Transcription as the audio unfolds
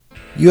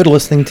You're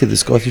listening to the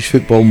Scottish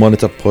Football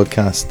Monitor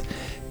podcast.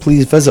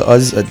 Please visit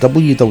us at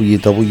www.tsfm.net,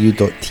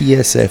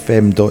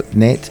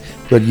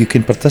 where you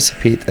can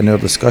participate in our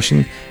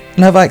discussion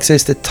and have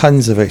access to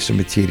tons of extra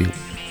material.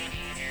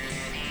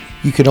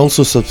 You can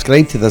also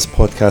subscribe to this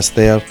podcast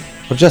there,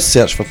 or just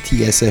search for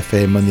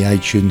TSFM on the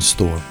iTunes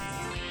Store.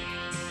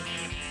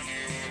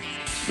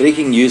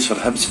 Breaking news for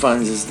Hibs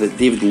fans is that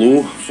David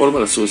Lowe,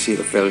 former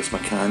associate of Felix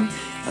McCann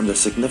and a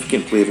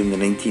significant player in the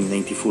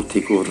 1994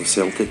 takeover of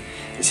Celtic,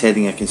 is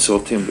heading a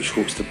consortium which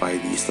hopes to buy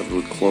the Easter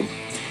Road club.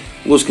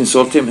 Lowe's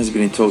consortium has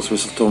been in talks with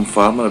Sir Tom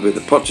Farmer about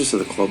the purchase of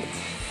the club.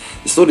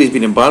 The story has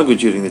been embargoed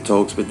during the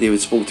talks, but David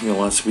spoke to me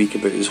last week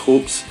about his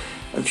hopes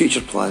and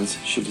future plans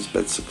should his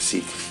bid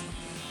succeed.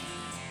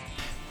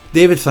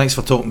 David, thanks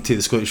for talking to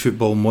the Scottish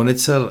Football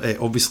Monitor.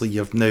 Obviously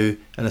you're now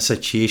in a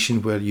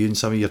situation where you and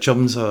some of your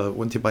chums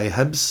want to buy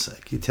Hibs.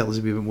 Can you tell us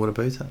a bit more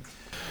about it?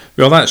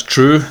 Well, that's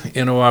true.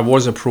 I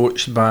was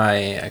approached by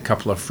a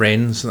couple of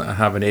friends that I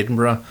have in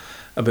Edinburgh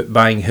about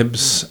buying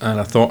Hibs, and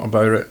I thought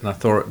about it and I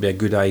thought it'd be a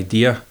good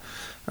idea.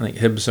 I think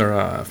Hibs are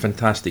a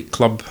fantastic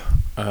club.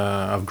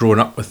 I've grown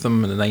up with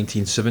them in the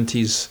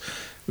 1970s.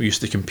 We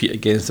used to compete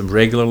against them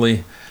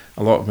regularly.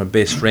 A lot of my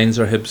best friends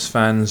are Hibs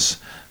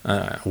fans.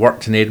 I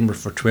worked in Edinburgh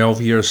for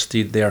 12 years,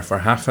 stayed there for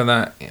half of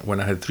that.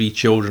 When I had 3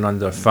 children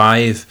under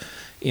 5,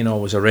 I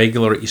was a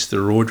regular at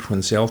Easter Road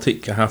when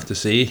Celtic, I have to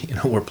say,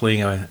 were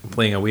playing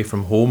away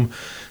from home.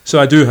 So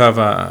I do have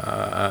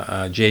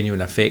a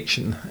genuine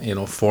affection,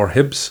 for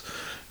Hibs,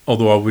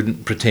 although I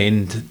wouldn't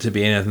pretend to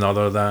be anything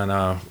other than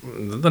a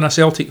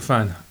Celtic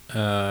fan,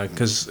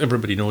 because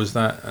everybody knows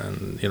that,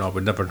 and I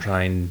would never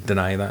try and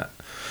deny that.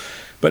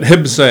 But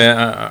Hibs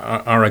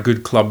are a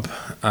good club,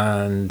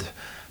 and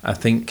I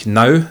think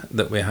now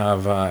that we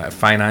have a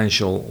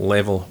financial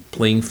level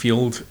playing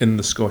field in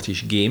the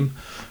Scottish game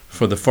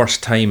for the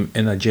first time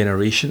in a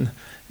generation,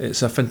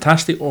 it's a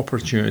fantastic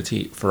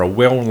opportunity for a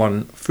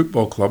well-run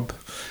football club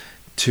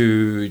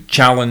to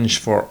challenge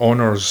for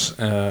honours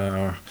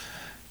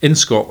in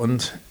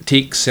Scotland,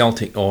 take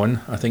Celtic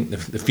on. I think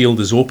the field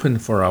is open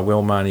for a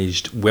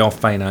well-managed,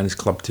 well-financed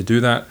club to do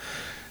that.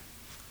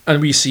 And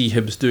we see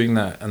Hibs doing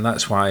that, and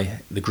that's why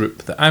the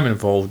group that I'm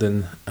involved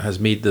in has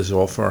made this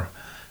offer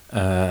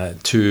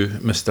to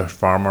Mr.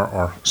 Farmer,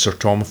 or Sir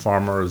Tom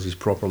Farmer as he's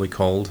properly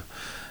called,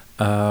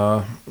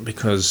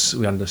 because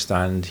we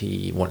understand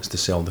he wants to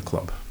sell the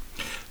club.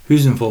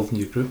 Who's involved in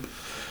your group?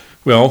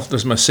 Well,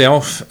 there's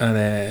myself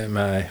and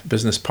my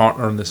business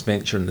partner in this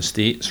venture in the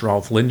States,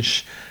 Ralph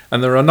Lynch,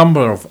 and there are a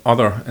number of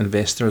other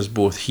investors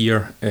both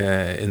here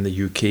in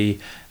the UK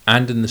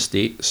and in the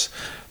States.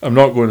 I'm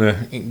not going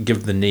to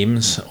give the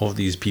names of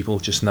these people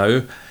just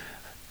now,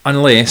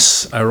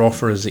 unless our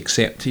offer is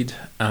accepted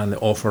and the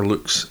offer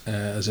looks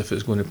as if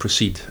it's going to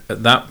proceed.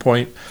 At that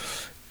point,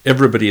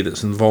 everybody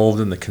that's involved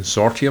in the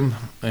consortium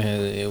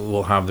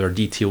will have their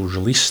details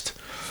released.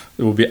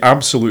 There will be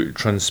absolute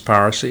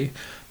transparency.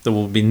 There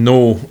will be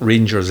no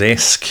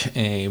Rangers-esque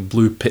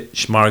blue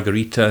pitch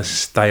margarita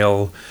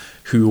style,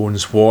 who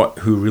owns what,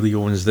 who really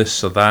owns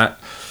this or that.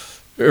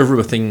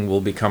 Everything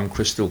will become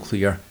crystal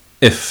clear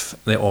if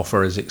the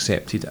offer is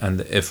accepted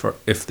and if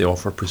the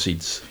offer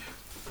proceeds.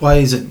 Why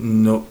is it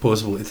not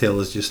possible to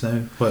tell us just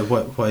now?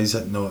 Why is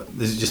it not?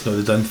 Is it just not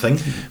a done thing?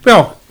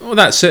 Well,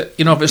 that's it.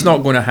 If it's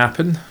not going to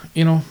happen,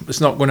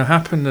 it's not going to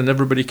happen, and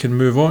everybody can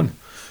move on.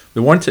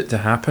 We want it to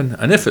happen,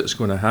 and if it's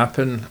going to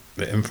happen,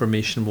 the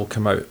information will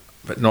come out,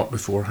 but not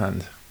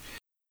beforehand.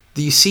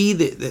 Do you see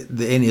that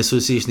any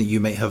association that you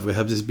might have with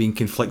Hibs is being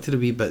conflicted a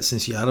wee bit,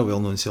 since you are a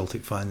well-known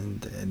Celtic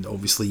fan, and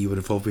obviously you were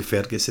involved with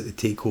Fergus at the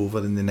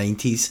takeover in the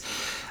 90s,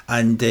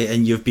 and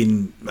you've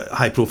been a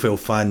high-profile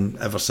fan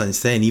ever since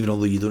then, even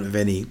although you don't have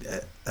any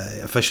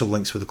official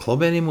links with the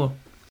club anymore?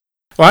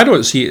 Well, I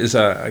don't see it as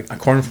a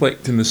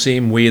conflict in the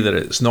same way that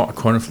it's not a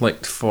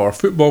conflict for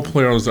football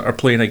players that are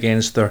playing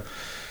against their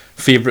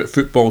favourite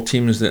football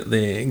teams that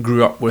they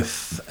grew up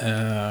with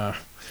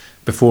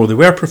before they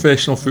were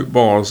professional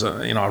footballers.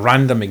 A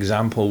random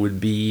example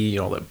would be,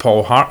 like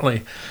Paul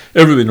Hartley.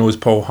 Everybody knows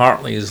Paul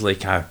Hartley is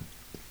like a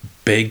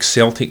big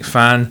Celtic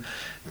fan,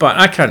 but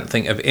I can't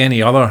think of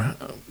any other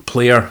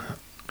player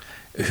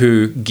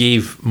who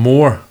gave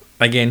more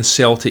against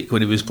Celtic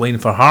when he was playing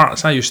for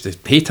Hearts. I used to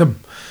hate him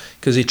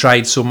because he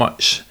tried so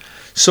much.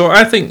 So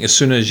I think as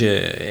soon as you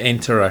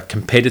enter a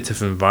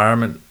competitive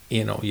environment,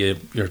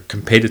 your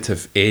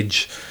competitive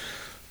edge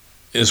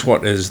is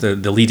what is the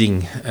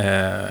leading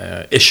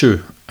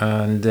issue.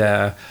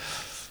 And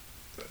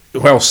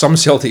while some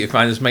Celtic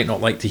fans might not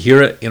like to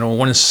hear it,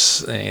 once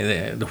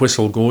the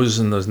whistle goes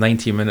and there's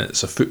 90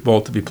 minutes of football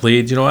to be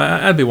played,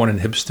 I'd be wanting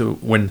Hibs to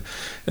win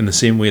in the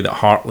same way that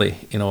Hartley,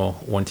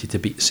 wanted to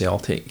beat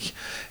Celtic,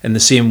 in the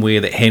same way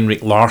that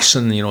Henrik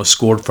Larsson,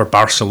 scored for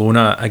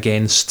Barcelona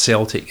against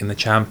Celtic in the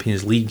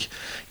Champions League.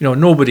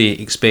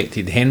 Nobody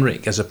expected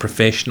Henrik as a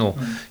professional,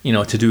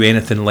 to do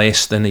anything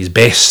less than his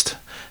best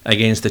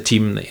against a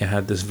team that he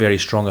had this very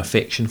strong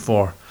affection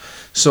for.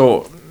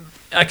 So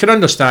I can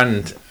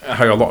understand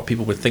how a lot of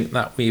people would think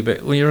that way,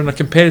 but when you're in a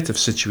competitive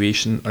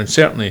situation, and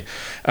certainly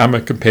I'm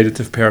a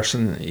competitive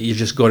person, you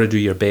just got to do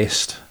your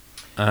best.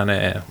 And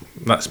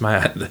that's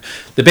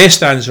the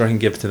best answer I can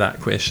give to that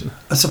question.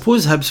 I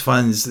suppose Hibs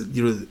fans,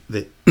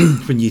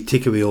 when you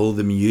take away all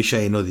the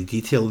minutiae and all the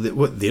detail,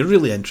 what they're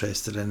really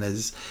interested in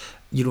is,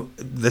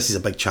 this is a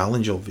big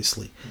challenge,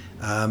 obviously.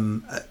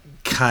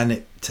 Can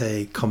it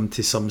come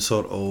to some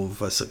sort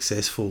of a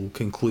successful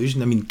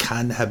conclusion? I mean,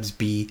 can Hibs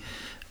be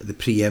the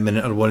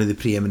preeminent or one of the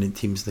preeminent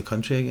teams in the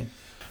country again?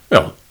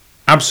 Well,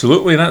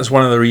 absolutely. That's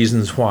one of the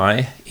reasons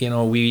why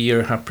we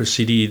have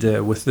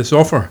proceeded with this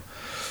offer.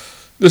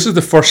 This is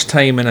the first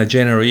time in a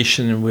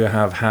generation we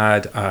have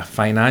had a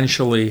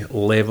financially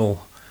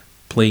level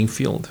playing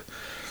field.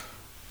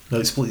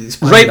 Explain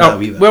right that up. a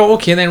wee bit. Well,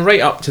 okay, then right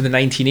up to the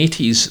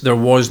 1980s, there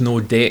was no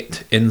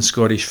debt in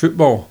Scottish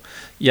football.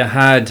 You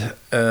had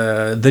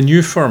the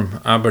new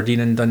firm,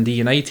 Aberdeen and Dundee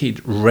United,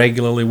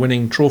 regularly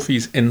winning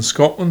trophies in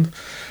Scotland.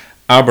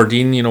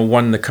 Aberdeen,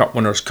 won the Cup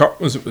Winners'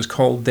 Cup, as it was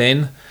called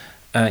then.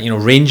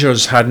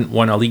 Rangers hadn't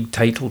won a league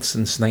title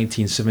since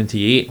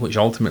 1978, which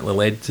ultimately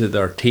led to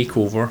their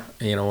takeover,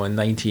 in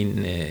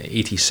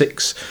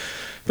 1986.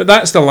 But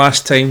that's the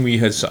last time we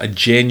had a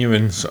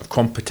genuine sort of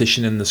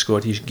competition in the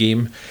Scottish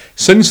game.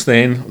 Since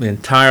then, the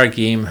entire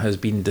game has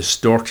been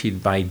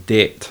distorted by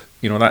debt.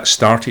 That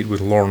started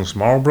with Lawrence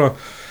Marlborough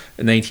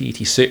in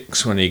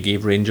 1986 when he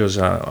gave Rangers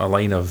a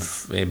line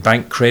of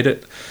bank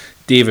credit.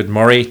 David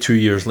Murray, 2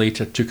 years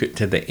later, took it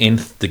to the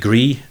nth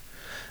degree.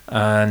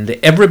 And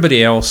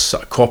everybody else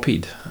sort of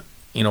copied,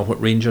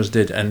 what Rangers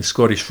did, and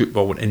Scottish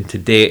football went into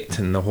debt,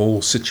 and the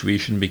whole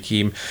situation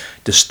became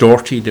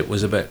distorted. It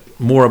was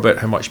more about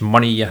how much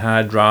money you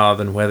had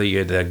rather than whether you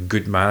had a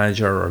good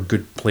manager or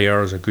good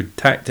players or good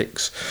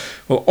tactics.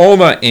 Well, all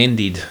that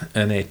ended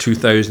in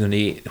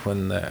 2008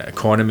 when the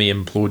economy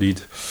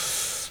imploded.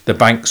 The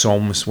banks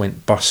almost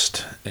went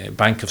bust.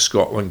 Bank of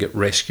Scotland got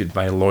rescued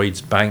by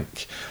Lloyds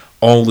Bank.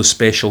 All the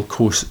special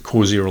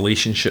cosy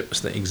relationships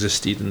that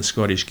existed in the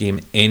Scottish game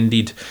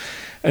ended.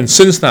 And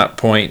since that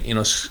point,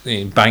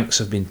 banks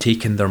have been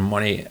taking their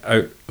money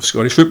out of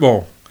Scottish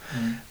football.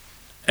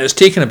 It's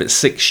taken about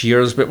 6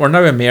 years, but we're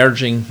now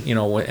emerging, in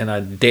a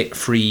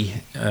debt-free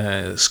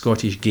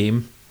Scottish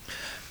game.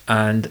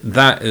 And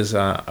that is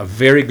a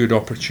very good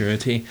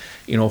opportunity,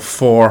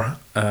 for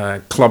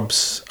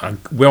clubs, a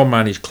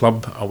well-managed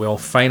club, a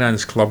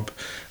well-financed club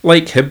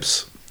like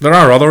Hibs. There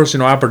are others,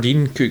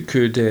 Aberdeen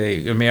could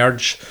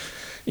emerge.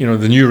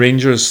 The new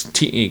Rangers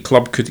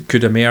club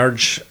could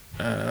emerge.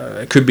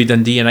 It could be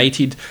Dundee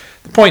United.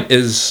 The point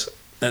is,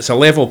 it's a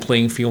level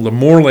playing field, a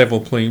more level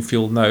playing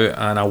field now,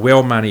 and a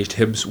well-managed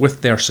Hibs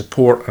with their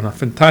support and a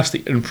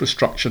fantastic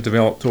infrastructure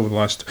developed over the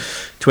last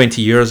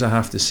 20 years, I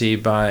have to say,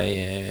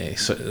 by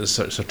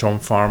Sir Tom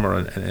Farmer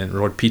and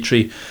Rod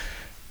Petrie.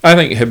 I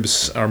think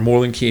Hibs are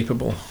more than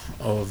capable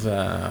of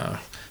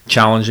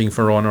challenging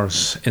for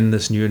honours in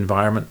this new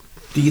environment.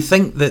 Do you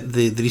think that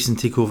the recent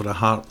takeover of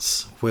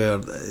Hearts, where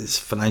its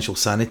financial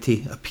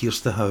sanity appears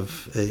to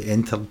have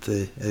entered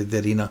the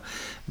arena,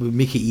 would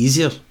make it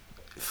easier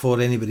for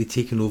anybody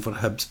taking over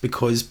Hibs,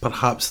 because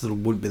perhaps there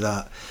won't be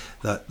that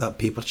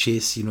paper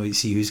chase, you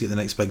see who's got the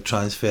next big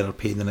transfer or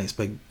paying the next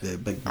big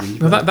wage?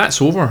 No,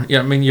 that's over. Yeah,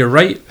 I mean, you're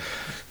right.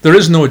 There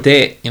is no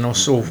debt,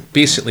 so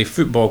basically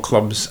football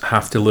clubs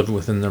have to live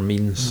within their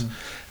means.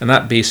 And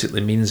that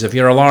basically means if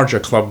you're a larger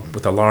club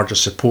with a larger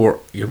support,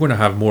 you're going to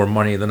have more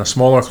money than a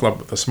smaller club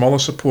with a smaller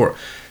support.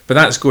 But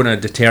that's going to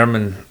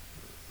determine,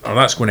 or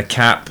that's going to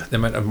cap the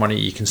amount of money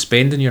you can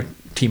spend in your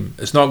team.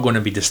 It's not going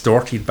to be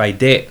distorted by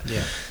debt.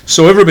 Yeah.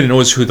 So everybody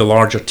knows who the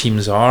larger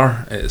teams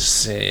are.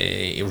 It's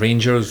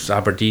Rangers,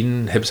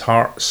 Aberdeen, Hibs,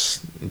 Hearts,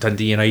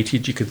 Dundee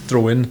United you could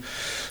throw in.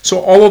 So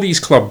all of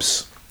these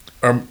clubs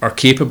are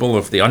capable,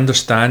 if they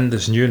understand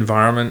this new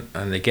environment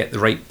and they get the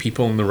right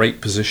people in the right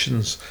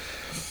positions,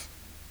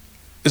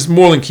 it's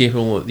more than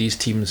capable that these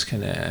teams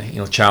can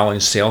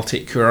challenge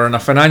Celtic, who are in a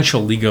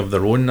financial league of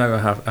their own now.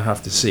 I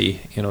have to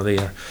say, they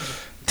are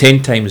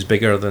 10 times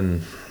bigger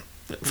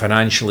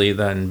financially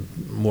than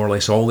more or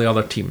less all the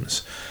other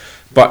teams.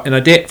 But in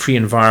a debt-free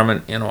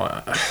environment,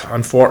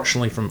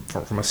 unfortunately,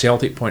 from a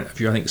Celtic point of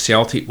view, I think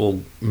Celtic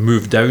will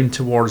move down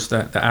towards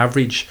the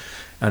average,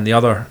 and the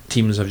other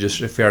teams I've just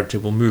referred to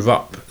will move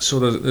up. So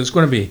there's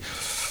going to be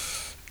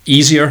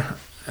easier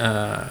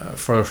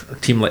for a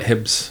team like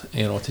Hibs,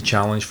 to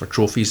challenge for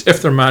trophies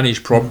if they're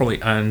managed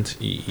properly and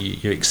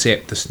you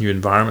accept this new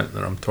environment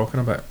that I'm talking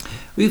about.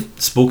 We've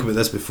spoken about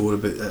this before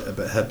about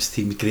Hibs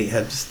teams, great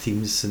Hibs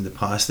teams in the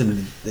past,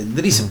 and in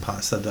the recent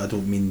past. I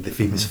don't mean the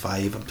famous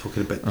five. I'm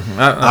talking about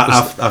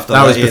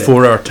that was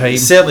before our time. It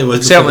certainly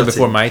was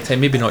before my time.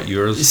 Maybe not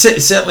yours.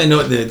 Certainly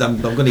not. I'm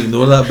going to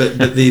ignore that.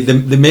 But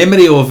the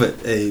memory of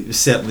it was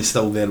certainly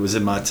still there. Was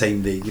in my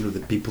time.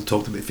 The people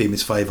talked about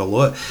famous five a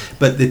lot.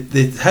 But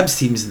the Hibs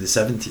teams teams in the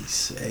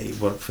 70s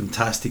were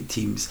fantastic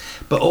teams,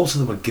 but also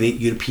there were great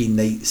European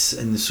nights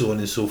and so on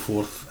and so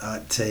forth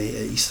at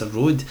Easter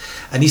Road.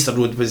 And Easter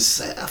Road was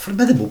a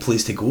formidable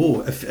place to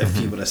go if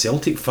you were a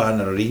Celtic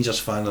fan or a Rangers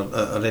fan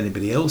or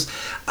anybody else.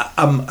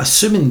 I'm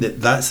assuming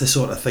that that's the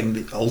sort of thing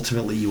that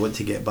ultimately you want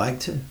to get back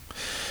to.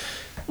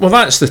 Well,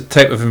 that's the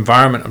type of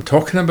environment I'm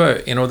talking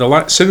about.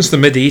 Since the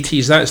mid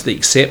 '80s, that's the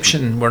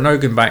exception. We're now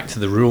going back to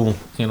the rule.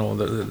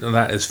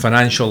 That is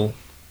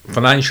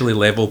financially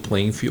level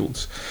playing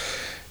fields.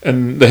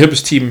 And the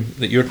Hibs team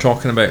that you're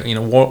talking about,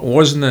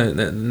 was in the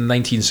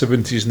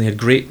 1970s, and they had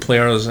great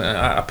players.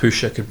 At a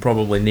push, I could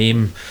probably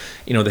name,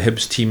 the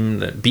Hibs team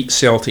that beat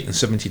Celtic in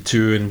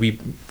 '72, and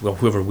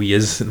whoever we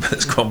is in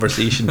this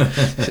conversation,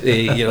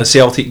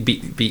 Celtic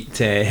beat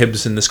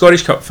Hibs in the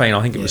Scottish Cup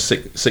final. I think it was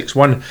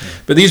 6-1.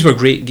 But these were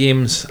great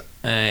games,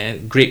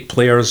 great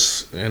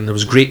players, and there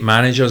was great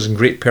managers and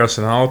great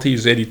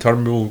personalities. Eddie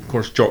Turnbull, of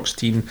course, Jock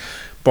Stein,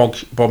 Bob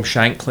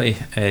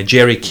Shankly,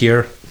 Jerry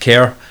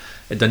Kerr.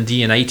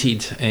 Dundee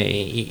United,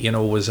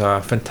 was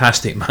a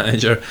fantastic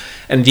manager.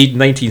 Indeed,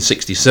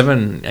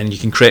 1967, and you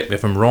can correct me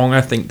if I'm wrong, I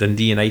think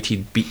Dundee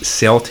United beat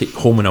Celtic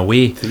home and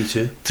away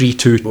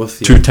 3-2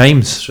 both, two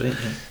times. That's right,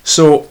 yeah.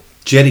 So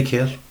Jerry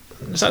Kerr.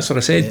 That's what I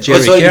said,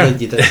 Jerry Kerr.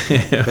 You did.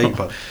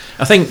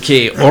 I think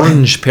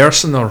Orange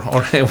Person or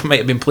might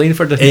have been playing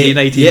for Dundee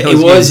United. Yeah, he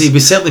was. He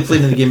was certainly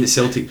playing in the game at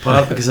Celtic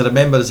Park, because I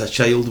remember as a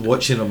child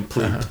watching him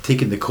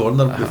taking the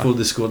corner before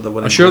they scored the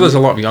winning. I'm sure there's a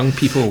lot of young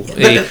people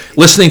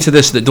listening to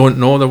this that don't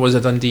know there was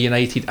a Dundee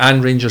United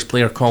and Rangers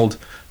player called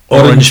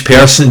Orange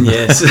Person.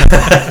 Yes.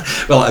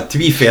 Well, to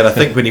be fair, I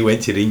think when he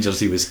went to Rangers,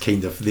 he was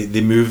kind of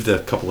they moved a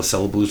couple of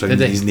syllables around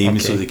his name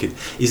so they could.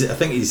 I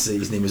think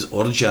his name is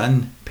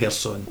Orjan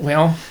Persson.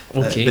 Well,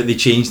 okay, but they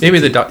changed. Maybe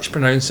the Dutch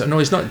pronounce it. No,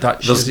 he's not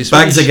Dutch. There's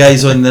bags of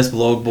guys on this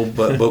blog. We'll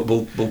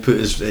put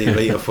us right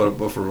if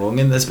we're wrong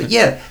in this. But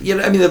yeah,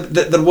 I mean,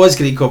 there was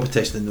great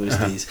competition in those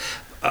days.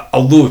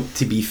 Although,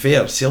 to be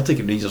fair, Celtic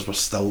and Rangers were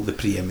still the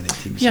preeminent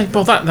teams. Yeah,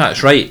 well,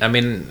 that's right. I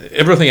mean,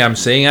 everything I'm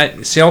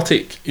saying,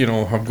 Celtic,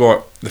 have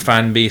got the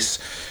fan base.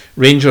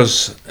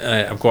 Rangers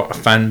have got a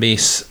fan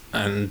base,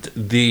 and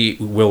they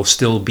will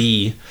still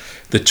be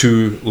the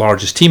two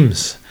largest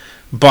teams.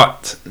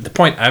 But the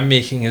point I'm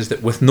making is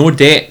that with no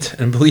debt,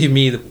 and believe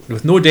me,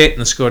 with no debt in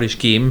the Scottish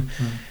game,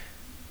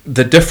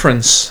 the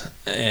difference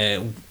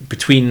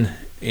between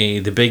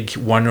the big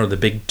one or the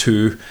big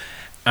two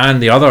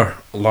and the other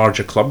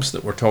larger clubs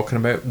that we're talking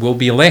about will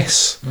be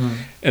less.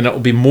 And it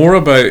will be more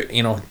about,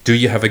 do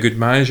you have a good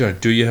manager?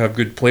 Do you have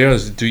good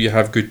players? Do you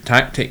have good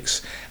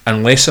tactics?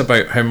 And less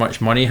about how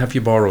much money have you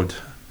borrowed.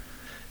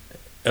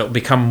 It'll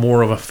become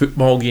more of a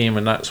football game,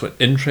 and that's what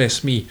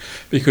interests me,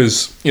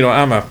 because,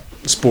 I'm a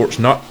sports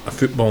nut, a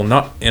football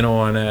nut, and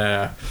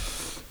I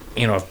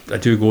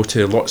do go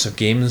to lots of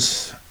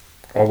games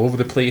all over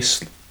the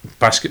place,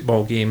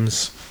 basketball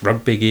games,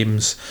 rugby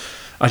games.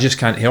 I just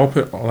can't help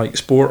it. I like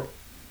sport.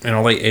 And I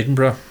like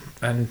Edinburgh,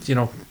 and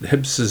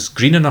Hibs is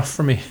green enough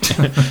for me.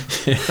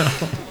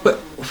 But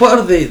what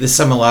are the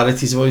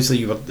similarities? Obviously,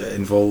 you were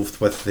involved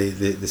with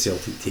the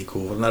Celtic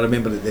takeover, and I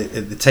remember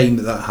at the time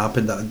that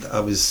happened, I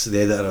was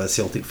the editor of a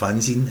Celtic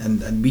fanzine,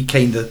 and we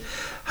kind of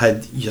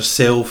had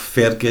yourself,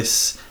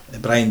 Fergus,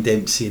 Brian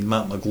Dempsey and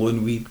Matt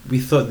McGlone. We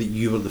thought that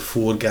you were the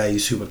four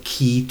guys who were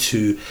key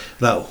to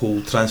that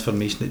whole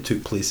transformation that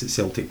took place at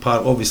Celtic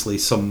Park. Obviously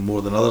some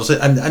more than others,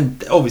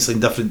 and obviously in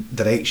different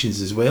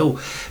directions as well.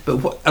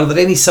 But are there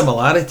any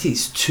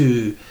similarities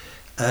to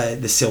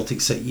the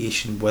Celtic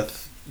situation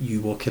with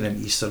you walking in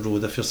Easter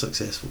Road if you're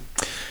successful?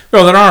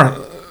 Well, there are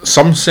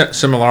some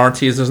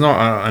similarities. There's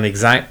not an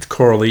exact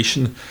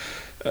correlation.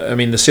 I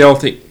mean, the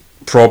Celtic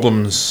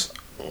problems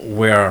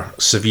were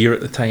severe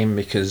at the time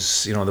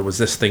because there was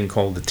this thing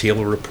called the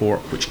Taylor Report,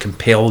 which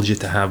compelled you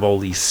to have all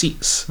these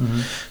seats.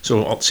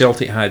 So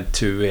Celtic had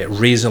to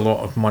raise a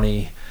lot of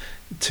money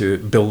to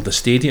build a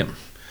stadium.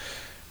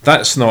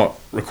 That's not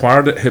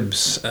required at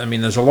Hibs. I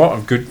mean, there's a lot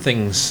of good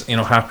things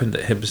happened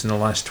at Hibs in the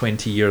last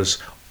 20 years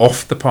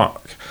off the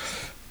park.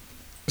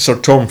 Sir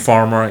Tom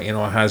Farmer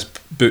has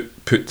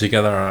put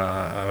together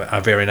a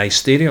very nice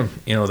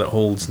stadium that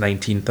holds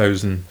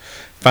 19,000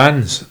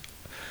 fans.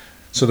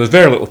 So there's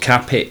very little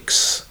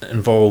capex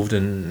involved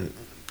in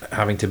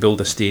having to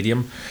build a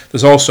stadium.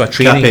 There's also a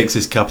training. Capex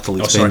is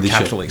capital expenditure.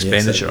 Capital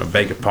expenditure. Yes, I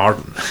beg your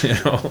pardon.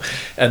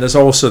 And there's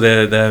also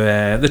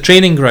the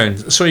training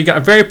ground. So you got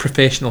a very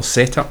professional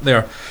setup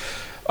there.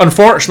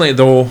 Unfortunately,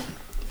 though,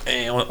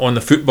 on the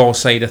football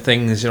side of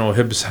things,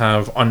 Hibs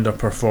have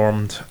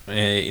underperformed,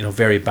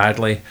 very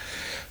badly.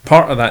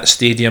 Part of that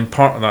stadium,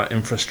 part of that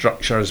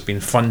infrastructure has been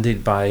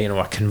funded by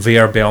a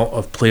conveyor belt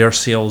of player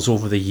sales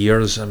over the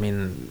years. I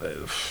mean,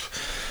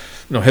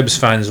 Hibs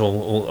fans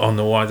will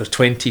know either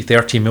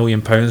 20-30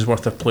 million pounds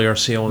worth of player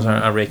sales,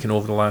 I reckon,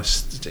 over the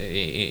last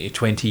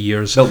 20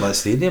 years. Built that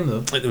stadium,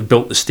 though. It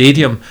built the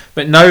stadium,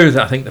 but now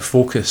I think the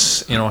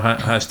focus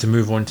has to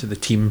move on to the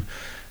team,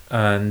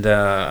 and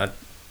I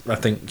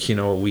think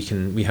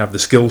we have the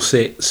skill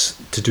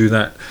sets to do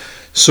that.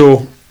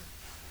 So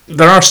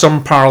there are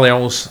some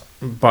parallels,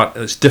 but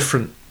it's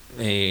different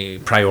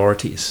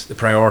priorities. The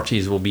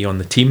priorities will be on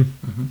the team,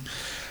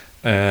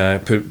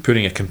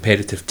 putting a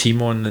competitive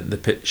team on the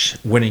pitch,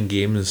 winning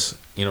games,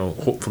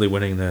 hopefully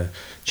winning the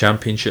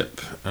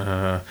championship.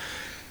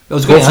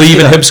 Hopefully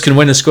even Hibs can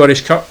win the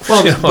Scottish Cup.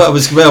 Well, but it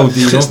was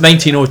since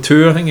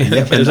 1902, I think.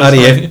 Yep, and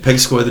RAF Pig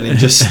Squadron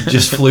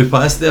just flew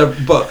past there.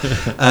 But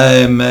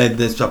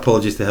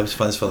apologies to Hibs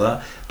fans for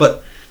that.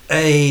 But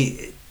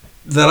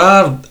there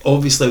are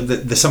obviously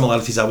the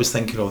similarities I was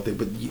thinking of.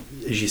 But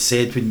as you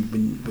said,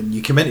 when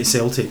you come into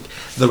Celtic,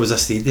 there was a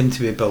stadium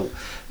to be built.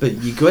 But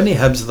you go into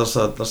Hibs,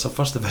 there's a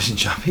First Division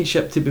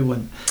Championship to be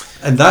won,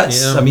 and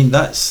that's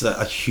that's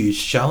a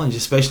huge challenge,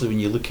 especially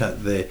when you look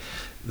at the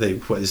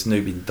what has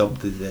now been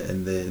dubbed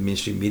in the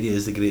mainstream media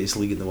as the greatest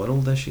league in the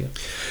world this year.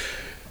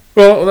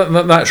 Well,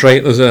 that's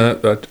right. There's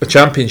a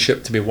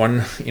championship to be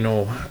won,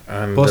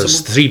 and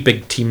there's 3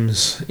 big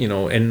teams,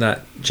 in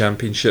that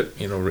championship.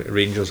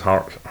 Rangers,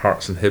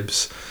 Hearts, and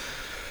Hibs.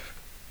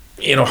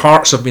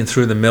 Hearts have been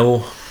through the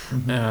mill,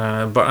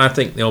 but I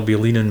think they'll be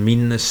lean and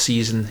mean this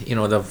season.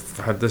 They've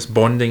had this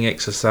bonding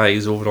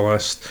exercise over the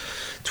last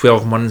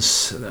 12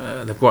 months.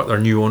 They've got their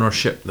new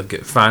ownership. They've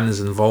got fans'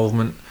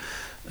 involvement.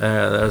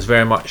 There's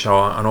very much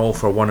an all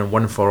for one and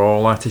one for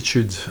all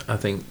attitude, I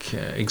think,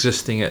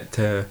 existing at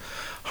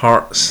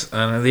Hearts,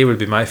 and they would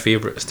be my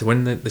favourites to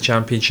win the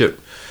championship.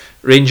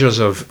 Rangers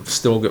have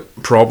still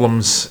got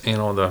problems.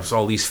 There's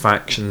all these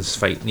factions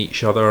fighting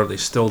each other. They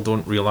still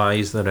don't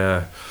realise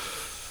that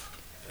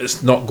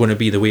it's not going to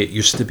be the way it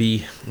used to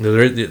be.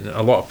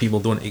 A lot of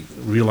people don't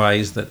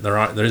realise that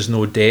there is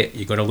no debt.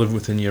 You're going to live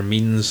within your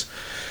means,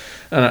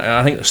 and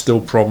I think there's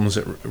still problems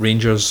at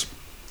Rangers.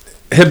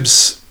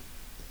 Hibs,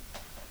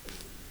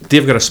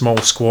 they've got a small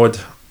squad.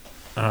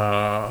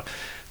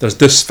 There's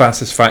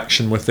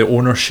dissatisfaction with the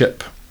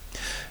ownership.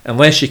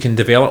 Unless you can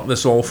develop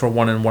this all for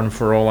one and one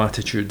for all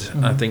attitude,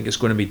 I think it's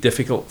going to be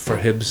difficult for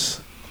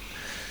Hibs.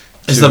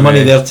 Is there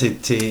money there to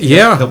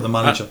help the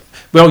manager?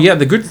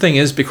 The good thing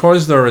is,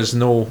 because there is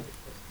no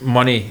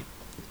money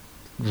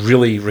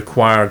really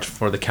required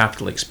for the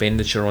capital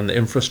expenditure on the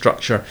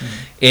infrastructure,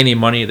 any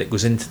money that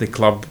goes into the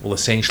club will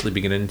essentially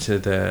be going into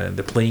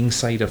the playing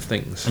side of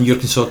things. And your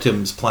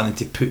consortium is planning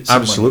to put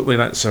some absolutely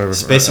money. That's a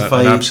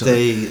specified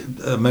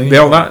amount.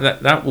 Well,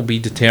 that will be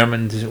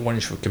determined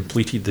once we've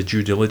completed the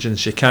due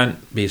diligence. You can't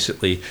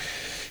basically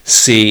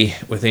say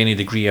with any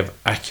degree of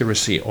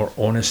accuracy or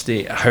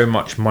honesty how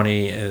much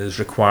money is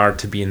required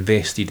to be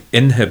invested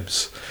in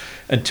Hibs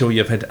until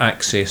you've had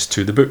access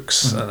to the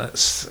books. And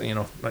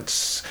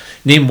that's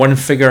name one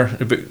figure,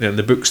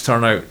 the books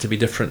turn out to be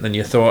different than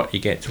you thought, you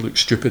get to look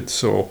stupid.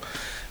 So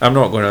I'm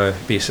not going to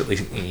basically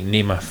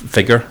name a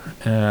figure.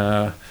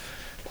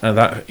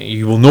 That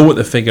you will know what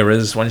the figure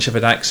is once you've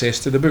had access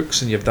to the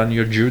books and you've done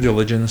your due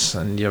diligence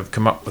and you've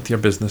come up with your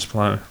business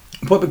plan.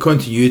 What about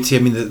continuity? I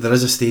mean, there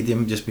is a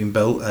stadium just being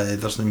built.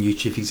 There's a new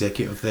chief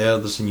executive there.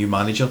 There's a new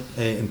manager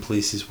in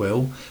place as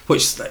well,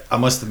 which I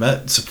must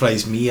admit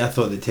surprised me. I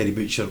thought that Terry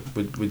Butcher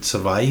would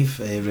survive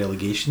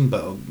relegation,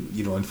 but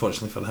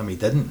unfortunately for him, he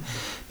didn't.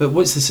 But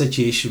what's the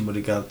situation with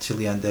regard to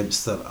Leanne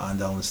Dempster and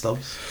Alan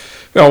Stubbs?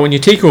 Well, when you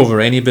take over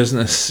any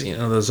business,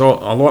 there's a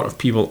lot of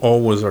people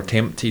always are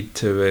tempted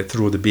to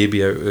throw the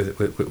baby out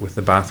with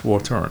the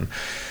bathwater and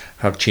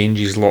have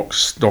changes lock,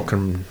 stock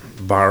and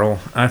barrel.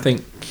 I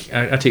think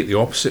I take the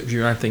opposite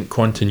view. I think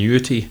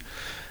continuity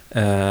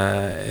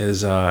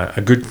is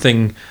a good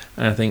thing.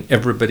 And I think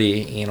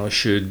everybody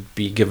should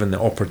be given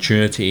the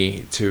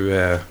opportunity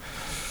to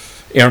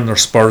earn their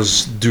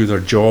spurs, do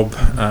their job,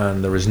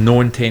 and there is no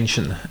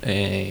intention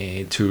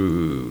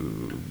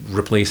to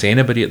replace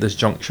anybody at this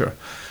juncture.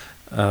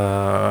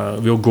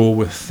 We'll go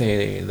with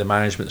the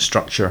management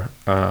structure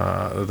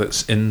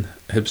that's in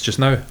Hibs just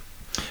now.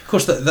 Of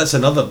course, that's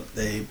another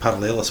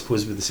parallel, I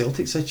suppose, with the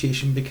Celtic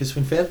situation, because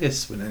when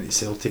Fergus went into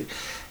Celtic,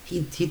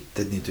 he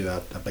didn't do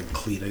a big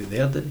clear out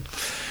there, did he?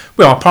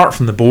 Well, apart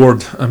from the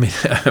board, I mean,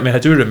 I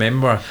do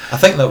remember. I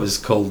think that was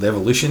called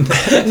evolution.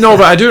 No,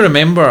 but I do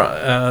remember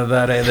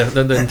that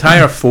the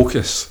entire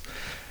focus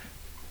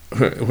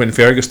when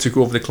Fergus took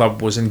over the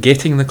club was in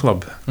getting the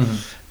club. Mm-hmm.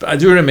 But I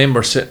do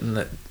remember sitting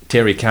at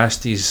Terry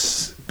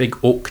Cassidy's big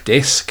oak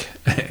desk,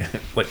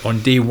 like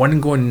on day one,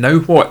 going, "Now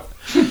what?"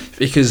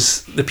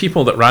 Because the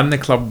people that ran the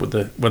club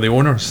were the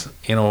owners,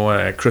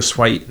 Chris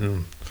White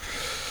and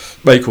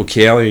Michael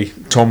Kelly,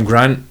 Tom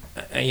Grant,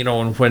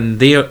 and when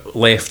they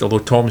left, although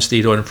Tom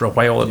stayed on for a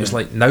while, it was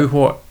like, now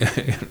what?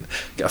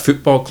 Get a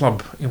football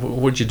club.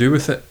 What do you do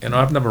with it?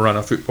 I've never run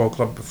a football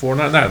club before,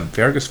 not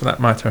Fergus for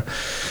that matter.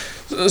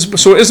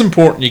 So it is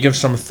important you give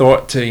some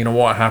thought to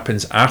what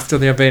happens after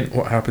the event,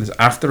 what happens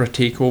after a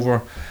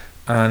takeover,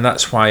 and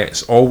that's why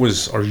it's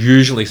always or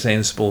usually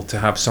sensible to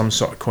have some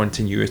sort of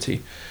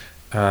continuity.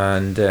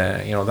 And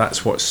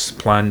that's what's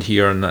planned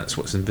here, and that's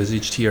what's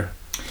envisaged here.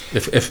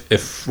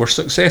 If we're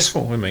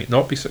successful, we might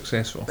not be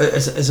successful.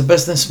 As a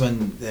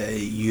businessman,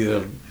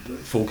 your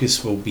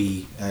focus will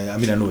be. I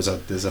know as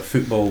a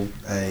football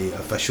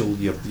official,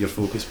 your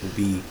focus will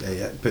be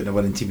putting a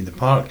winning team in the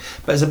park.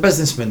 But as a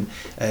businessman,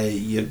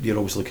 you're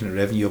always looking at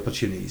revenue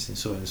opportunities and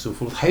so on and so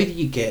forth. How do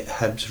you get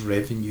Hibs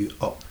revenue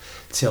up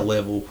to a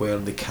level where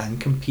they can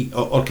compete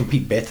or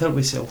compete better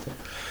with Celtic?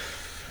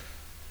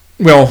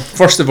 Well,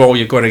 first of all,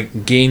 you've got to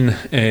gain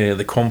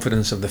the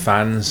confidence of the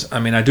fans.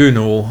 I do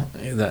know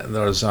that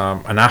there's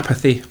an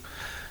apathy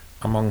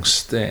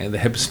amongst the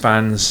Hibs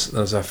fans.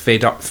 There's a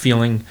fed-up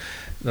feeling.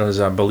 There's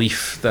a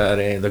belief that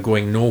they're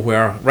going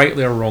nowhere,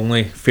 rightly or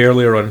wrongly,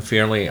 fairly or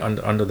unfairly,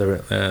 under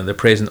the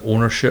present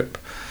ownership.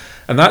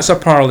 And that's a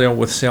parallel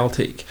with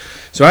Celtic.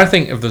 So I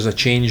think if there's a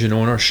change in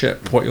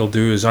ownership, what you'll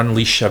do is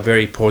unleash a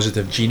very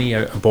positive genie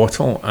out of a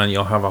bottle, and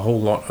you'll have a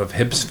whole lot of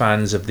Hibs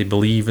fans, if they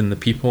believe in the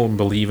people and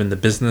believe in the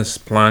business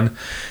plan,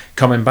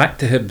 coming back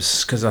to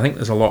Hibs, because I think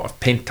there's a lot of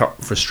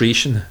pent-up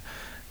frustration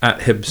at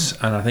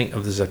Hibs, and I think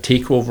if there's a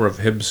takeover of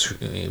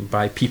Hibs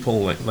by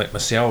people like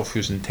myself,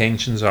 whose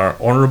intentions are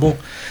honourable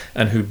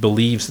and who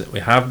believes that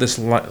we have this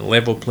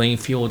level playing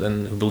field,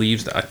 and who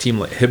believes that a team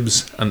like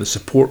Hibs and the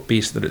support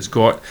base that it's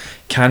got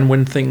can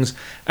win things,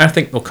 I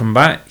think they'll come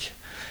back.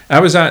 I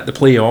was at the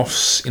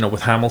playoffs,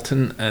 with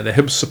Hamilton. The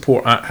Hibs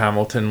support at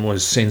Hamilton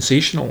was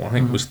sensational. I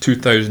think it was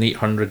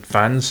 2,800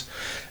 fans,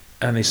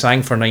 and they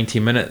sang for 90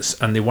 minutes,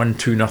 and they won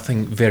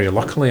 2-0 very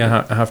luckily, I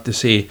have to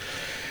say.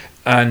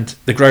 And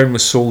the ground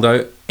was sold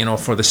out,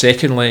 for the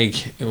second leg,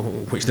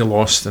 which they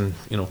lost, and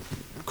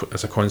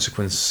as a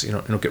consequence,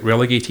 get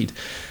relegated.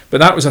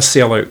 But that was a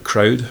sellout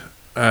crowd,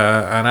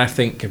 and I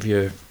think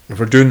if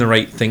we're doing the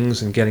right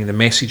things and getting the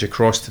message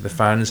across to the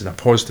fans in a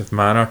positive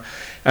manner,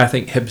 I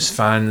think Hibs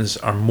fans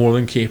are more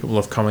than capable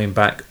of coming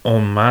back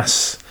en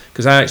masse,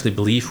 because I actually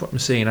believe what I'm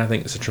saying. I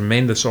think it's a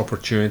tremendous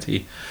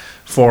opportunity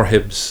for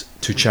Hibs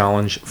to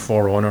challenge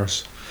for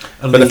honours.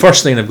 But the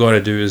first thing they've got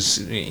to do is,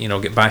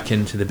 get back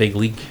into the big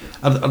league.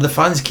 Are the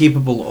fans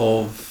capable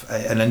of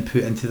an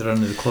input into the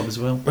run of the club as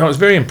well? Well, it's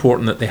very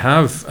important that they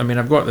have.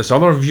 I've got this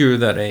other view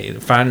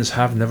that fans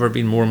have never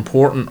been more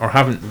important, or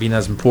haven't been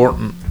as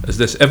important as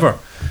this ever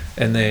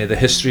in the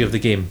history of the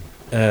game.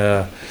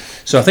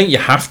 So I think you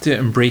have to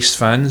embrace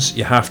fans.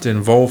 You have to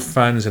involve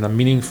fans in a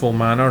meaningful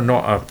manner,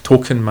 not a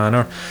token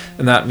manner,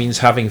 and that means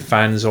having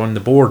fans on the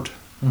board.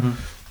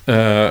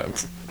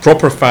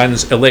 Proper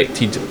fans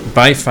elected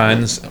by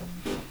fans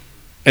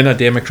in a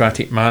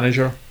democratic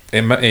manner.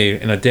 They're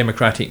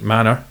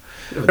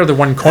the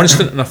one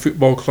constant in a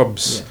football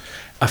club's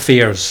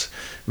affairs.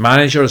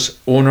 Managers,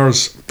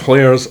 owners,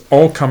 players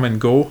all come and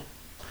go.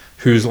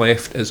 Who's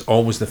left is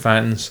always the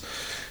fans.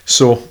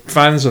 So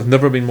fans have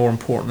never been more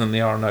important than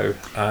they are now.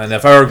 And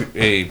if our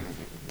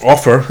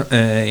offer,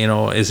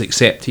 is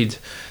accepted,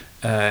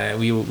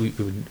 we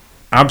would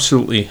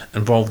absolutely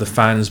involve the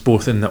fans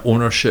both in the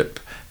ownership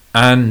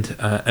and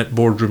at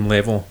boardroom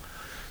level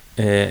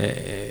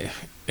in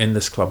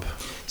this club.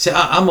 See,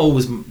 I'm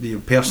always,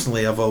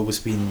 personally, I've always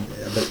been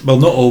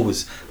not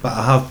always, but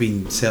I have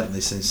been certainly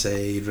since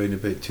around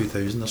about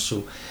 2000 or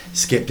so,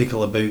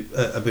 sceptical about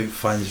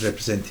fans'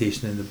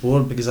 representation in the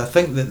board, because I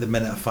think that the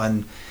minute a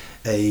fan,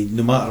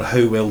 no matter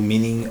how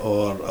well-meaning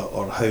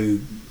or how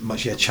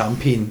much a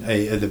champion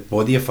of the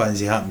body of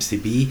fans he happens to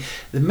be,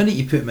 the minute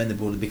you put him in the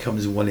board, it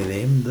becomes one of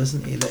them,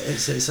 doesn't it?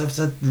 It's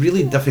a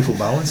really difficult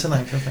balancing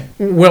act, I think.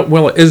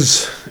 Well, it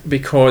is,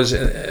 because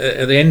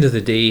at the end of the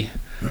day,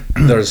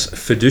 there's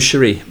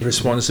fiduciary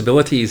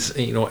responsibilities,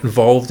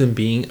 involved in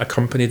being a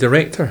company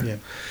director. Yeah.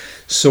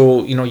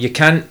 So, you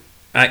can't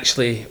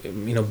actually,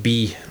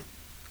 be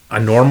a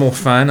normal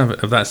fan,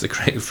 if that's the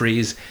correct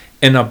phrase,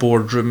 in a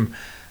boardroom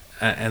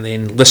and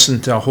then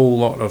listen to a whole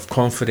lot of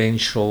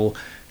confidential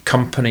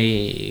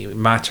company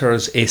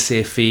matters,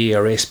 SFA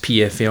or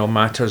SPFL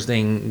matters,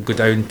 then go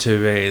down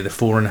to the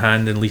Four in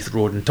Hand in Leith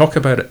Road and talk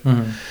about it.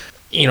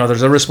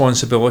 There's a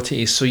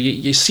responsibility. So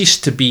you cease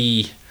to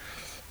be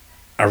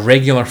a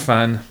regular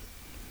fan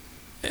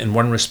in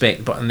one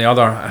respect, but on the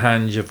other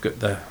hand, you've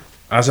got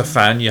as a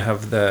fan, you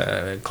have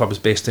the club's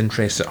best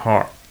interests at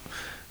heart.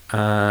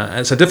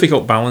 It's a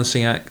difficult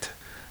balancing act,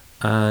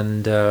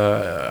 and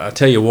I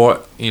tell you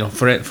what,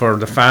 for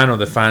the fan or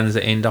the fans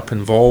that end up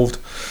involved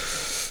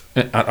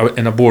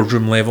in a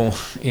boardroom level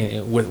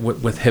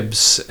with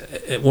Hibs,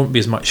 it won't be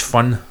as much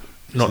fun.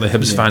 Not that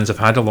Hibs fans have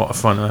had a lot of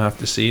fun, I have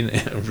to say,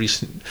 in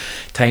recent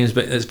times,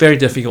 but it's very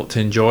difficult to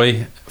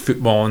enjoy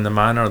football in the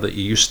manner that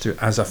you used to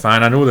as a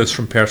fan. I know this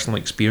from personal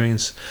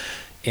experience.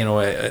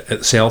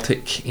 At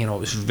Celtic, it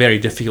was very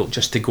difficult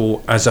just to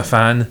go as a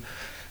fan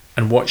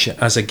and watch it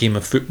as a game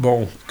of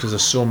football, because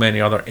there's so many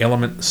other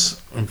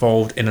elements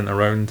involved in and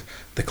around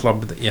the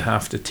club that you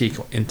have to take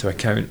into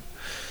account.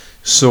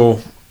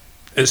 So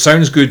it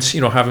sounds good,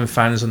 having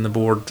fans on the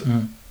board,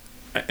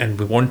 and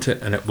we want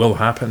it, and it will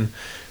happen,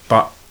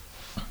 but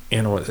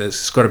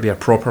it's got to be a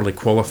properly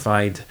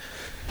qualified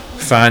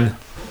fan,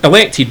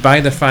 elected by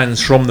the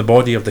fans from the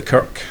body of the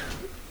Kirk,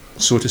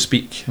 so to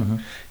speak.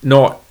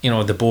 Not,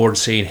 the board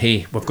saying,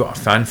 hey, we've got a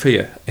fan for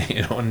you,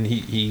 and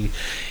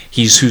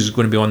he's who's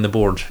going to be on the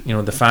board.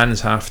 The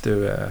fans have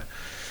to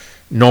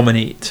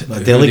nominate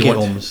a delegate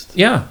almost.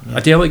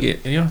 A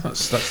delegate.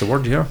 That's the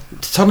word.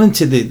 Turning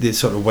to the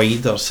sort of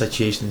wider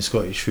situation in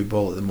Scottish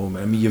football at the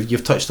moment, I mean,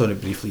 you've touched on it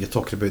briefly. You're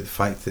talking about the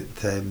fact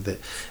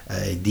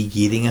that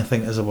de-gearing, I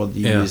think, is a word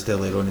you used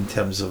earlier on, in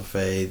terms of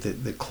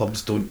the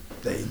clubs don't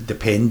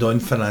depend on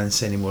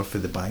finance anymore for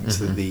the banks,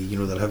 that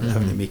they're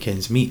having to make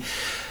ends meet.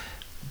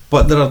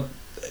 But there are,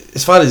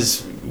 as far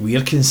as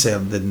we're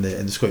concerned in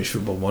the Scottish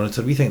Football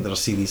Monitor, we think there are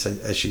serious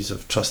issues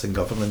of trust and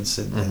governance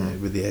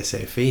with the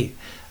SFA.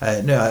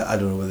 Now, I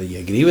don't know whether you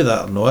agree with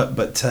that or not,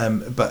 but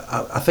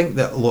I think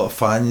that a lot of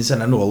fans,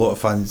 and I know a lot of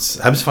fans,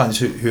 Hibs fans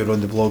who are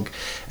on the blog,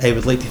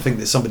 would like to think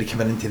that somebody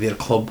coming into their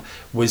club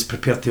was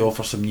prepared to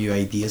offer some new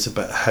ideas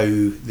about how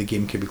the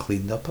game could be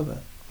cleaned up a bit.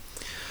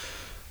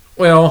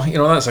 Well,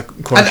 that's a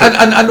question.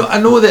 And I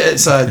know that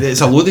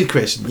it's a loaded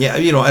question. Yeah,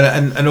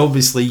 and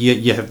obviously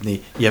you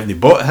haven't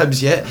bought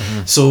Hibs yet,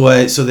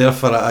 so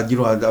therefore I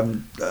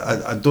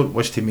don't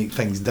wish to make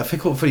things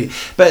difficult for you.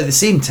 But at the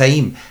same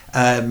time,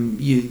 I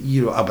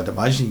would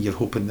imagine you're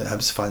hoping that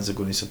Hibs fans are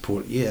going to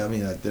support you. I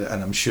mean,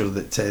 and I'm sure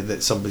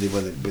that somebody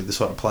with the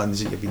sort of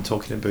plans that you've been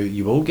talking about,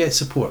 you will get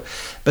support.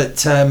 But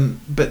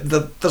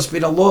there's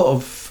been a lot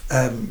of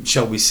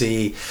shall we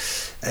say,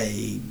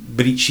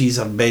 breaches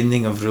or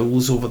bending of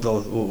rules over the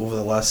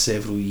last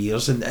several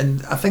years,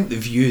 and I think the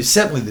view,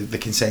 certainly the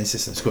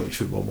consensus in Scottish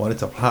Football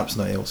Monitor, perhaps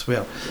not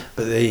elsewhere,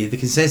 but the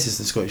consensus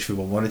in Scottish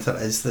Football Monitor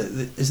is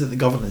that the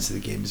governance of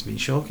the game has been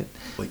shocking.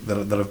 Like there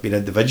have been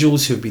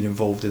individuals who have been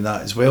involved in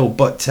that as well,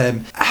 but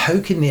how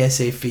can the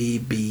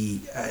SFA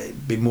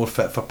be more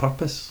fit for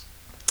purpose?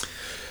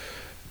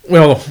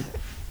 Well,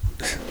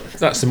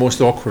 that's the most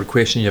awkward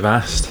question you've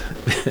asked.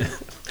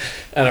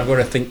 And I'm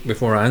going to think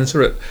before I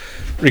answer it.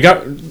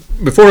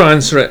 Before I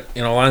answer it,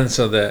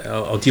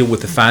 I'll deal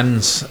with the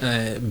fans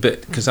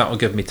bit, because that will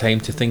give me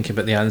time to think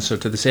about the answer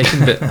to the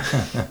second bit.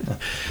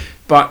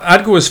 But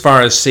I'd go as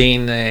far as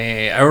saying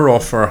our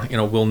offer,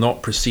 will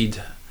not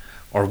proceed,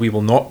 or we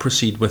will not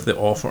proceed with the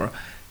offer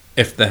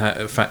if the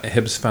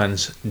Hibs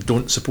fans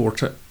don't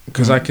support it,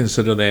 because I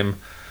consider them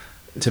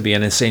to be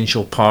an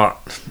essential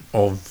part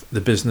of the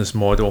business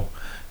model,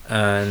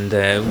 and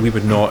we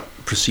would not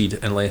proceed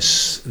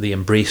unless they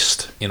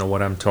embraced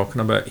what I'm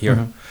talking about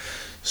here.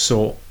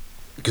 So,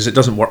 because it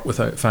doesn't work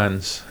without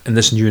fans in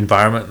this new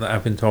environment that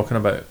I've been talking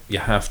about, you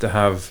have to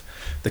have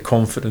the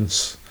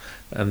confidence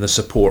and the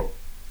support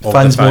of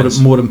fans. The fans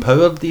more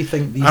empowered, do you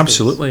think?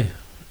 Absolutely.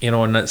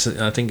 And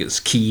I think it's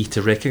key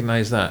to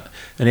recognise that.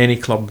 And any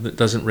club that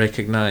doesn't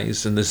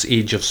recognise, in this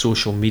age of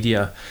social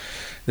media,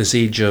 this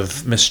age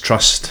of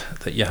mistrust,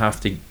 that you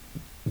have to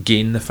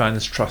gain the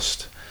fans'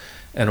 trust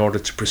in order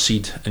to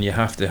proceed, and you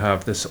have to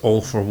have this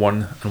all for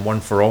one and one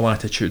for all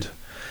attitude.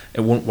 It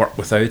won't work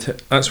without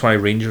it. That's why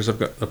Rangers have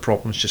got the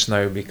problems just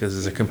now, because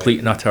there's a complete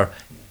and utter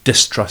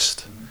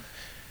distrust.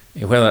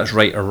 Whether that's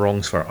right or wrong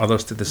is for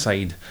others to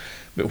decide.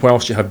 But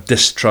whilst you have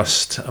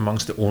distrust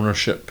amongst the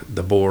ownership,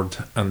 the board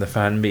and the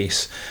fan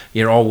base,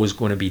 you're always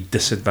going to be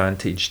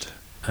disadvantaged.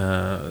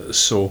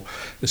 So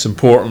it's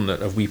important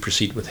that if we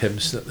proceed with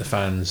Hibs, that the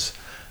fans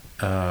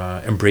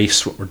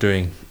embrace what we're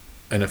doing.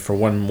 And if for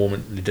one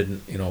moment they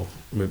didn't,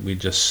 we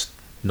just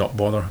not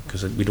bother,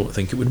 because we don't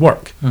think it would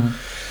work.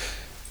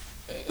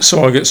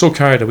 So I get so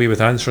carried away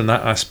with answering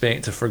that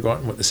aspect, I've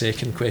forgotten what the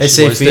second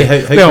question was.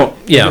 SFA,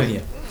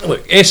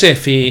 Look,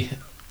 SFA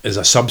is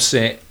a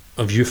subset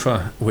of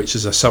UEFA, which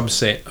is a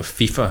subset of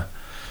FIFA.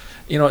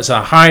 It's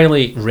a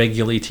highly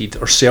regulated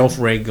or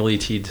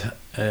self-regulated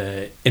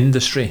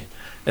industry.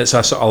 It's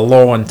a sort of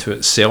law unto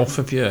itself,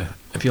 if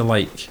you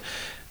like.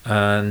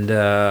 And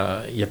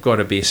you've got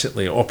to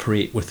basically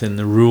operate within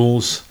the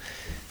rules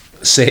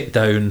set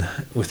down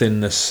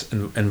within this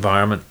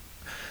environment,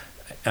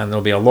 and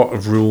there'll be a lot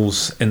of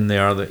rules in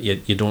there that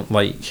you don't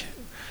like,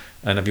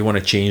 and if you want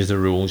to change the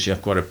rules,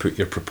 you've got to put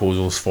your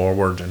proposals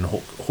forward and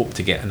hope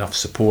to get enough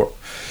support.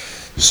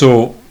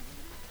 So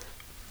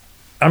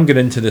I'm going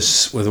into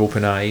this with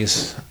open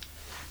eyes.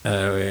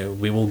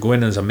 We will go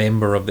in as a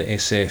member of the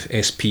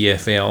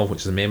SPFL,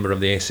 which is a member of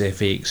the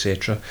SFA,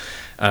 etc.,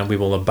 and we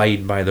will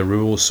abide by the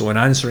rules. So in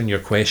answering your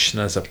question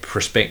as a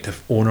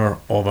prospective owner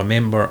of a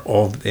member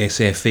of the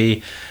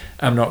SFA,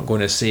 I'm not going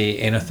to say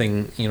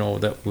anything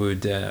that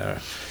would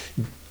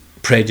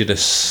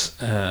prejudice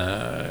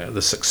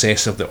the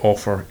success of the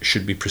offer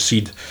should we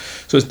proceed.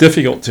 So it's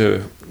difficult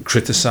to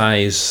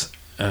criticise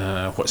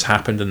what's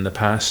happened in the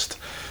past,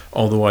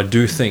 although I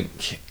do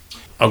think,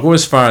 I'll go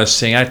as far as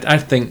saying I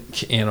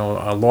think a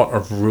lot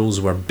of rules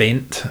were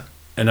bent,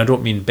 and I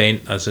don't mean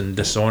bent as in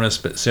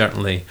dishonest, but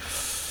certainly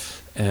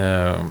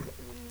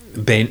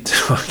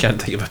bent, I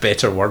can't think of a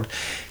better word,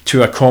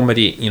 to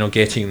accommodate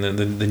getting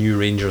the new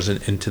Rangers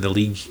into the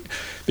league,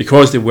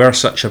 because they were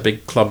such a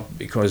big club,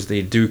 because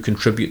they do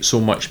contribute so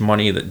much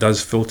money that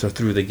does filter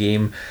through the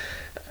game.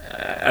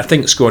 I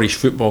think Scottish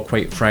football,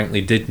 quite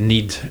frankly, did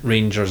need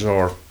Rangers,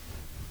 or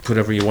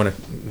whatever you want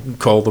to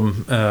call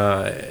them,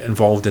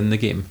 involved in the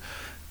game.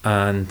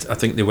 and I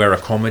think they were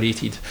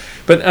accommodated.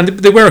 And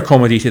they were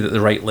accommodated at the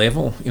right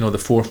level, the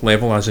fourth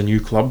level as a new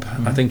club.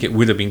 I think it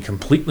would have been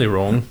completely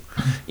wrong,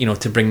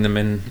 to bring them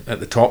in at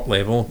the top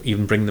level,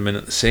 even bring them in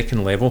at the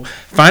second level.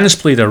 Fans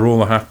played a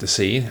role, I have to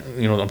say.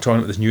 I'm talking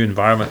about this new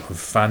environment of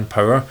fan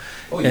power,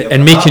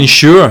 and making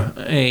sure,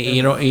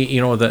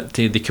 that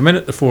they come in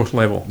at the fourth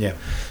level. Yeah.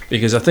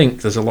 Because I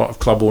think there's a lot of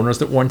club owners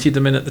that wanted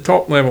them in at the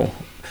top level.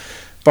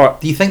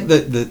 But do you think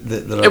that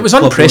there are it was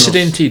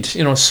unprecedented,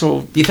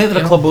 so... Do you think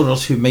there are club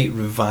owners who might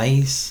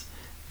revise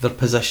their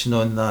position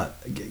on that,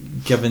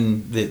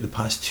 given the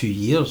past 2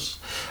 years?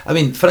 I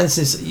mean, for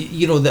instance,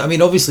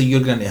 obviously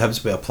you're going to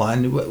Hibs with a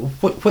plan.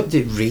 What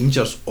do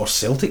Rangers, or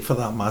Celtic for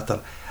that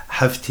matter,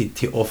 have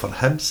to offer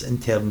Hibs in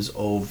terms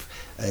of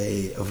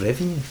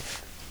revenue?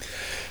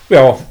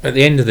 Well, at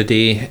the end of the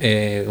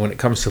day, when it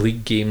comes to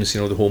league games,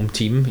 the home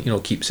team,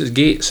 keeps its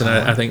gates, and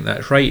I think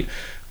that's right.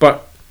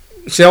 But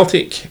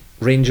Celtic,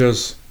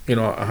 Rangers,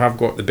 have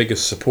got the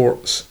biggest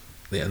supports,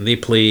 and they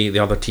play the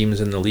other teams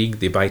in the league.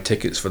 They buy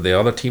tickets for the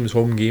other teams'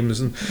 home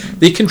games, and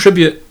they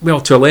contribute,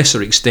 to a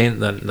lesser extent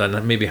than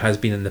it maybe has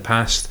been in the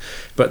past,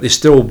 but they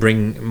still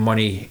bring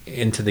money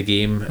into the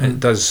game. It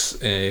does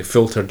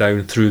filter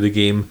down through the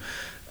game,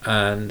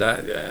 and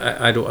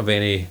I don't have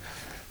any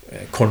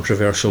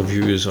controversial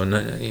views on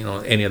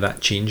any of that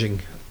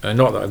changing.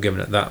 Not that I've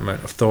given it that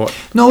amount of thought.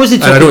 No, I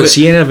wasn't talking. I don't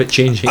see any of it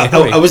changing.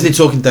 I wasn't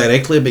talking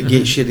directly about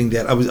gate sharing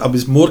there. I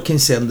was more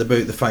concerned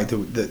about the fact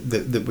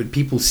that when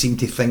people seem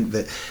to think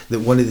that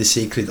one of the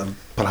sacred, or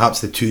perhaps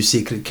the two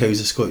sacred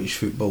cows of Scottish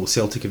football,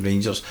 Celtic and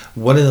Rangers,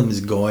 one of them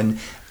is gone,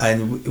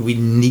 and we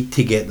need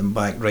to get them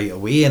back right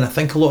away. And I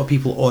think a lot of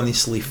people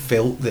honestly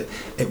felt that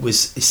it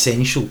was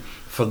essential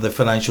for the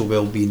financial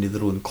well-being of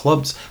their own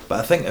clubs. But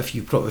I think if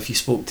you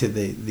spoke to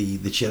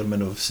the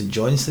chairman of St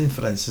Johnstone,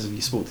 for instance, if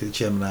you spoke to the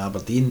chairman of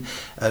Aberdeen,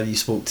 or you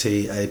spoke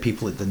to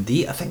people at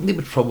Dundee, I think they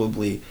would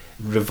probably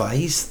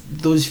revise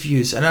those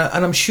views. And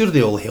I'm sure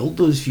they all held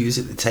those views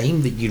at the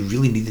time, that you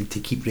really needed to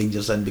keep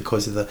Rangers in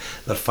because of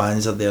their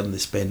fans are there and they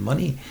spend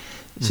money.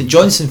 St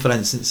Johnstone, for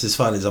instance, as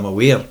far as I'm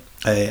aware,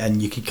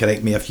 and you can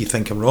correct me if you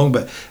think I'm wrong,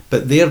 but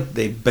they're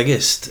the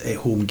biggest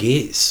home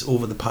gates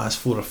over the past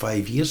 4 or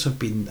 5 years have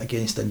been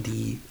against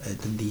Dundee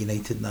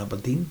United and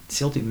Aberdeen.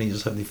 Celtic and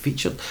Rangers haven't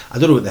featured. I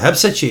don't know what the Hibs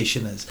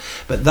situation is,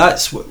 but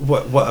that's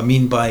what I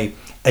mean by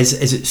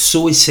is it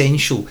so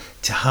essential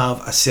to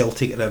have a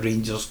Celtic and a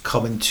Rangers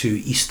coming to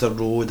Easter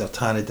Road or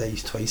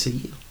Tannadice twice a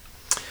year?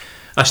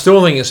 I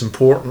still think it's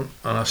important,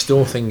 and I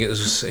still think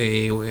it's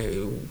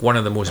one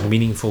of the most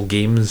meaningful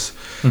games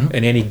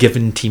in any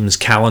given team's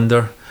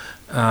calendar.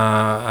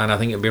 And I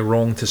think it'd be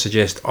wrong to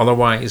suggest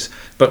otherwise.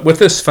 But with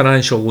this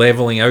financial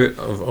levelling out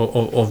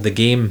of the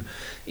game,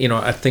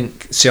 I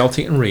think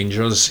Celtic and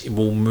Rangers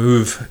will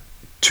move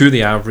to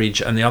the average,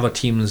 and the other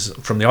teams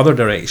from the other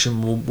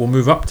direction will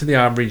move up to the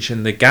average,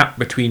 and the gap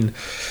between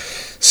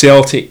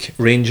Celtic,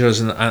 Rangers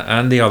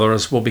and the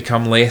others will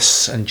become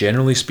less, and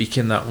generally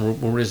speaking that will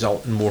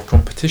result in more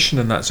competition,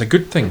 and that's a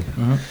good thing.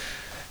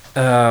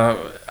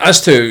 As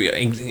to,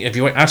 if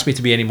you ask me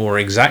to be any more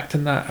exact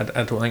than that,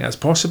 I don't think that's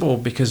possible,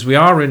 because we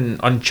are in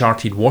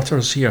uncharted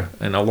waters here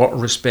in a lot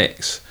of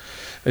respects.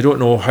 I don't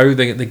know how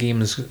the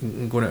game is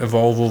going to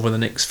evolve over the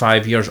next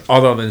 5 years,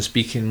 other than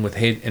speaking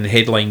in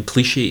headline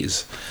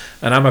cliches.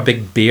 And I'm a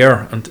big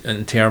bear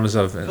in terms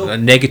of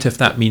negative.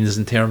 That means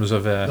in terms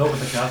of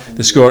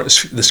the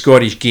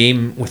Scottish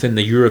game within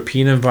the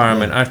European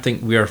environment. I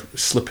think we are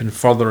slipping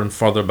further and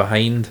further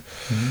behind.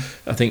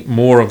 I think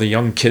more of the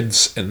young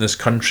kids in this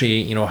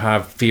country,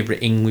 have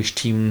favourite English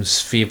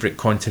teams, favourite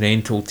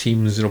continental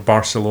teams,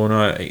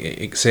 Barcelona,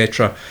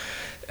 etc.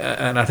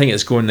 And I think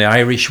it's going the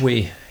Irish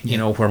way,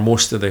 where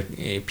most of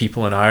the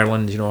people in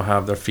Ireland,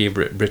 have their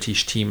favourite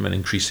British team and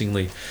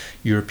increasingly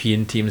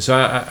European teams. So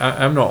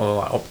I'm not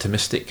all that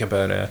optimistic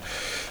about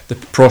the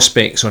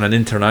prospects on an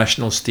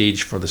international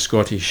stage for the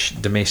Scottish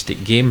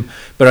domestic game.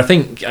 But I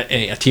think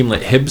a team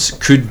like Hibs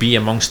could be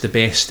amongst the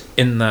best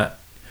in the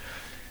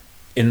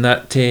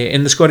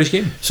Scottish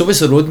game. So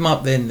what's the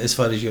roadmap then, as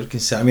far as you're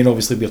concerned? I mean,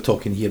 obviously we're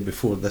talking here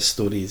before this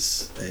story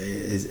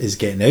is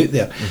getting out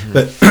there,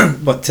 but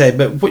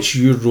what's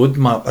your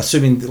roadmap?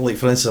 Assuming, like,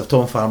 for instance, if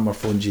Tom Farmer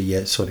phoned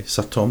you,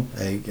 Sir Tom,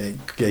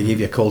 gave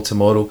you a call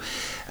tomorrow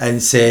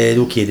and said,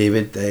 "Okay,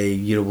 David,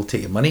 we'll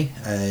take your money,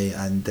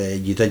 and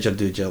you did your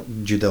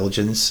due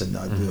diligence, and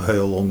how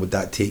long would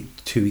that take?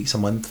 2 weeks, a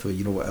month, or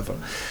whatever."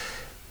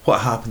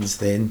 What happens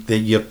then?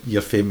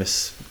 Your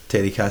famous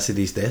Terry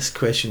Cassidy's desk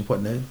question.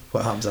 What now?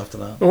 What happens after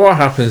that? Well, what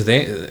happens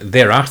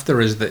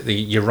thereafter is that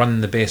you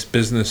run the best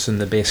business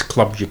and the best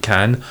club you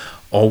can,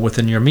 all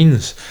within your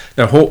means.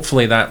 Now,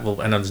 hopefully that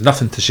will, and there's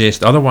nothing to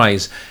suggest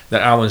otherwise,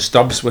 that Alan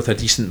Stubbs, with a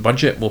decent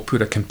budget, will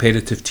put a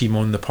competitive team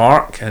on the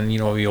park, and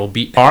he'll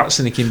beat Hearts,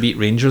 and he can beat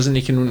Rangers, and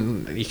he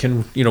can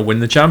win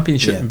the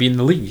championship and be in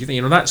the league.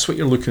 That's what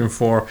you're looking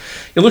for.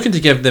 You're looking to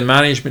give the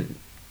management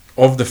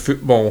of the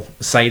football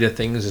side of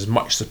things as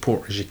much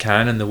support as you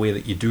can, and the way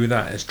that you do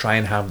that is try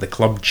and have the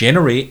club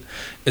generate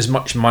as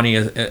much money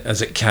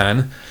as it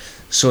can,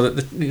 so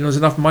that there's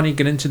enough money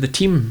getting into the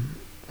team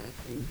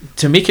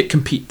to make it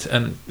compete.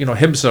 And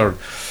Hibs are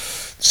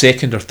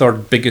second or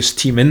third biggest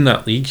team in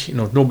that league.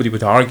 Nobody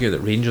would argue that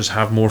Rangers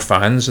have more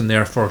fans and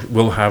therefore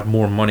will have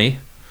more money,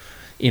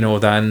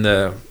 than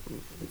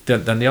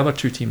the other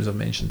two teams I've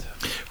mentioned.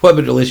 What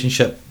about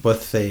relationship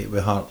with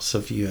Hearts?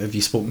 Have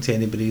you spoken to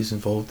anybody who's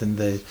involved in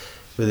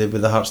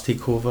with the Hearts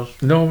takeover?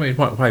 No, I mean,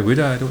 why would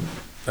I?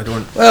 I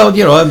don't. Well,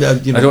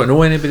 I don't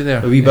know anybody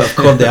there. A wee bit of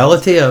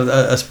cordiality,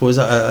 I suppose.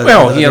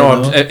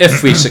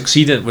 If we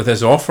succeeded with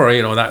his offer,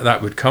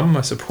 that would come,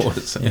 I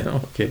suppose.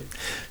 Okay,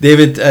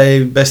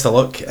 David, best of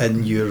luck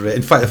in your.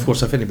 In fact, of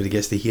course, if anybody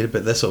gets to hear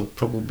about this, it'll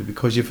probably be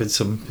because you've had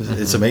some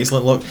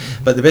excellent luck.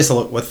 But the best of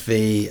luck with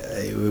the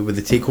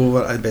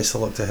takeover, and best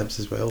of luck to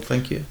Hibs as well.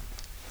 Thank you.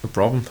 No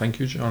problem. Thank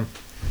you, John.